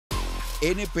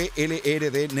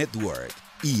NPLRD Network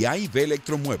y AIB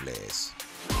Electromuebles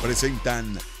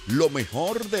presentan lo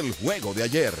mejor del juego de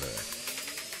ayer.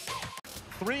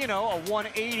 3-0, a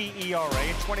 180 ERA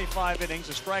in 25 innings,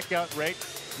 a strikeout rate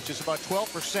which is about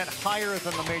 12% higher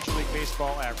than the Major League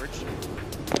Baseball average. Swing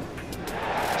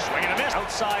and a miss.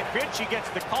 Outside pitch, he gets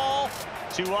the call.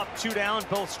 2 up, 2 down,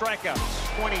 both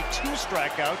strikeouts. 22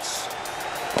 strikeouts.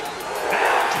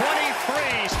 Now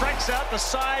 23, strikes out the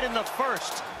side in the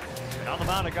first. And on the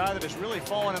mound, a guy that has really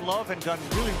fallen in love and done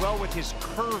really well with his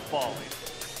curveball.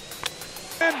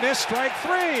 And this strike 3.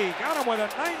 Got him with a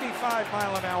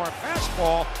 95-mile-an-hour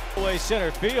fastball. Away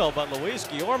center field, but Luis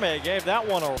Guillorme gave that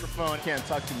one a phone. Can't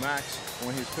talk to Max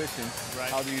when he's pitching.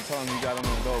 Right. How do you tell him you got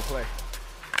him in a go play?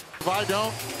 If I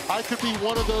don't, I could be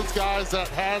one of those guys that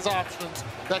has options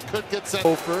that could get sent.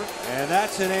 And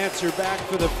that's an answer back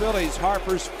for the Phillies.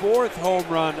 Harper's 4th home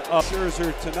run of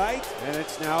Scherzer tonight, and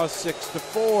it's now a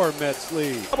 6-4 Mets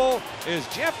lead. Double is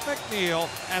Jeff McNeil,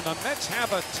 and the Mets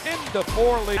have a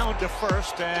 10-4 lead. Down to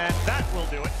first, and that will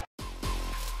do it.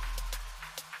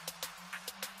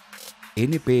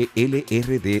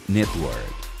 NPLRD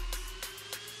Network.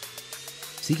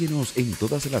 Síguenos en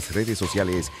todas las redes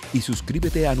sociales y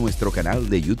suscríbete a nuestro canal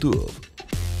de YouTube.